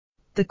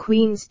The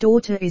Queen's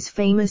daughter is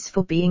famous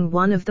for being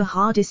one of the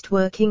hardest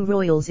working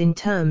royals in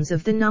terms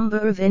of the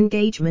number of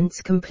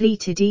engagements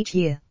completed each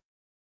year.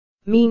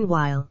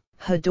 Meanwhile,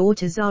 her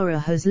daughter Zara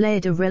has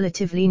led a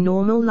relatively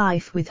normal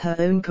life with her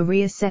own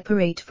career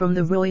separate from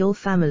the royal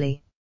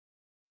family.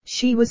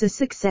 She was a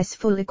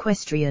successful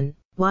equestrian,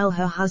 while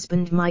her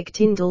husband Mike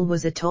Tindall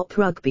was a top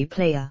rugby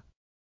player.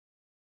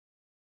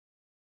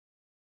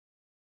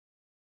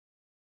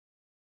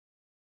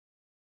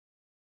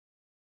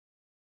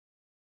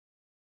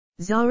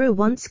 Zara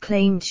once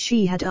claimed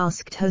she had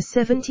asked her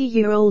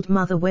 70-year-old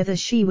mother whether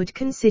she would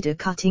consider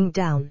cutting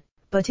down,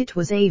 but it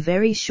was a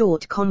very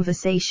short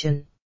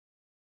conversation.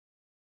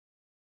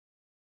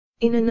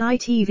 In an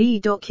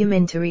ITV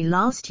documentary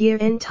last year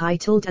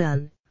entitled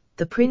Anne,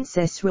 the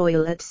Princess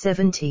Royal at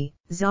 70,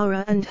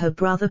 Zara and her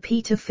brother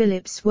Peter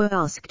Phillips were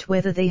asked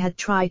whether they had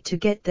tried to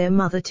get their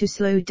mother to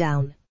slow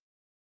down.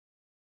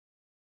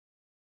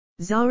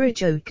 Zara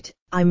joked,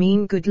 "I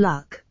mean good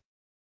luck."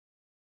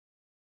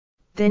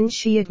 Then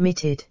she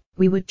admitted,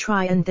 "We would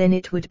try and then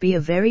it would be a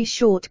very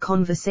short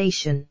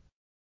conversation."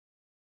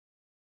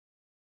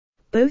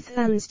 Both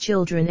Anne's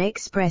children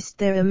expressed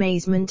their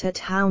amazement at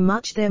how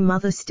much their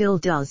mother still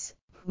does,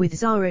 with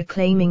Zara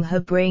claiming her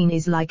brain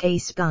is like a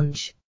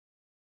sponge.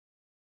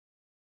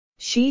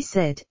 She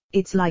said,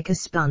 "It's like a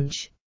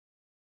sponge.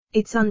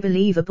 It's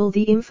unbelievable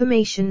the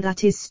information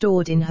that is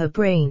stored in her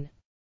brain.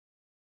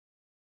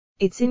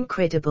 It's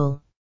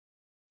incredible.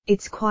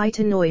 It's quite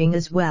annoying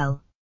as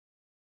well."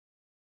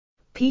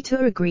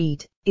 Peter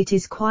agreed, "It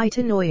is quite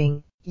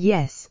annoying,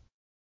 yes."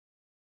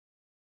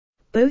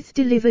 Both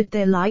delivered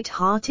their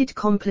light-hearted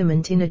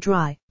compliment in a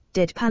dry,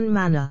 deadpan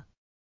manner.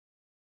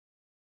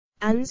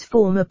 Anne's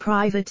former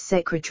private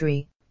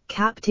secretary,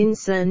 Captain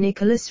Sir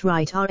Nicholas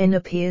Wright RN,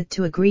 appeared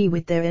to agree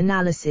with their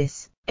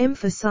analysis,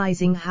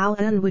 emphasizing how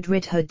Anne would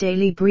read her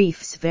daily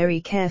briefs very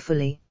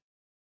carefully.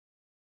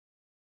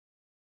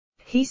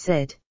 He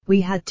said, "We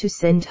had to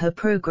send her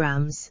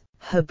programs,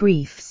 her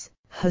briefs,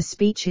 her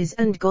speeches,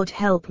 and God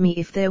help me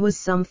if there was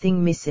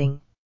something missing.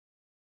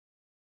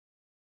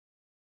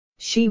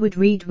 She would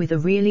read with a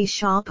really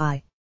sharp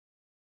eye.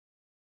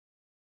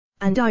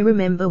 And I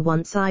remember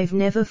once, I've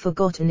never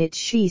forgotten it,"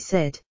 she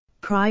said,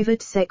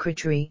 "Private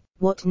secretary,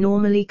 what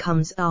normally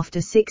comes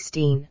after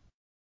 16.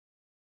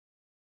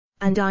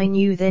 And I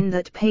knew then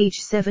that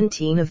page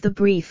 17 of the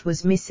brief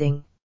was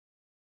missing."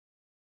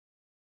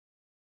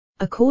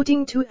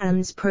 According to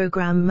Anne's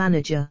program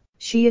manager,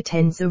 she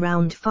attends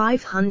around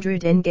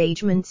 500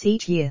 engagements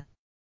each year.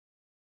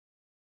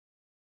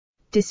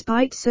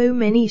 Despite so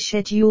many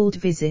scheduled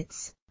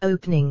visits,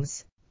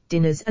 openings,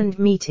 dinners and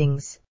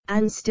meetings,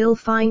 Anne still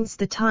finds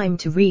the time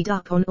to read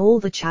up on all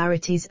the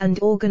charities and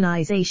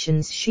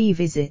organizations she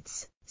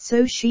visits,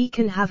 so she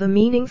can have a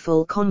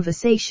meaningful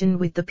conversation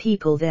with the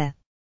people there.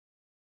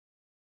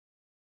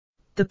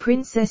 The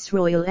Princess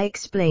Royal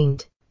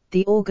explained,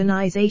 "The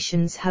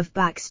organizations have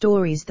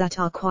backstories that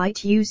are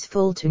quite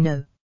useful to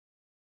know.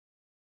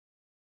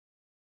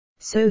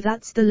 So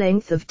that's the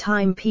length of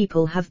time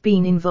people have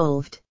been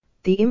involved,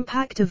 the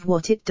impact of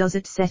what it does,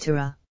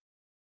 etc."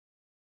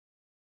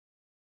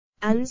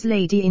 Anne's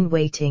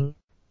lady-in-waiting,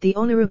 the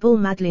Honourable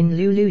Madeleine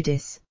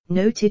Louloudis,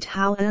 noted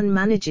how Anne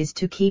manages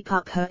to keep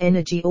up her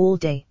energy all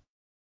day.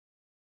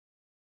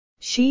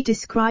 She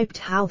described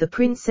how the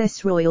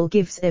Princess Royal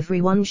gives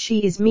everyone she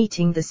is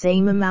meeting the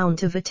same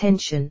amount of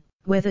attention,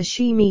 whether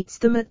she meets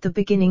them at the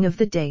beginning of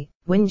the day,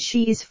 when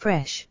she is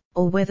fresh,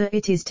 or whether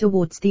it is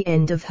towards the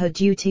end of her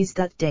duties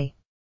that day.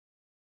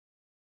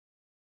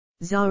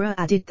 Zara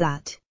added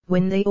that,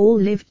 when they all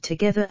lived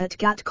together at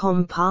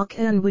Gatcombe Park,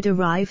 Anne would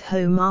arrive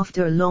home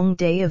after a long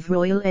day of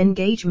royal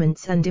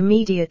engagements and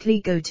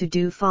immediately go to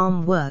do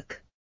farm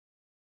work.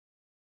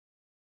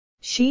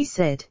 She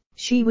said,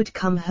 she would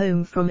come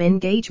home from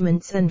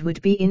engagements and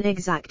would be in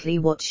exactly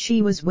what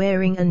she was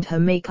wearing and her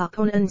makeup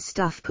on and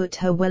stuff, put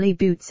her welly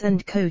boots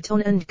and coat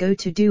on and go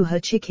to do her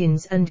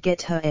chickens and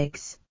get her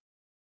eggs.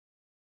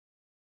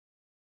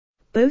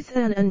 Both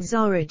Anne and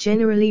Zara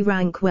generally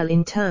rank well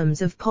in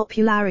terms of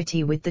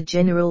popularity with the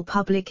general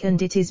public, and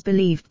it is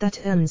believed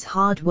that Anne's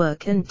hard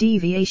work and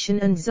deviation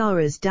and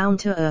Zara's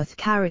down-to-earth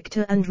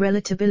character and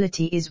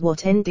relatability is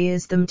what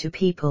endears them to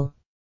people.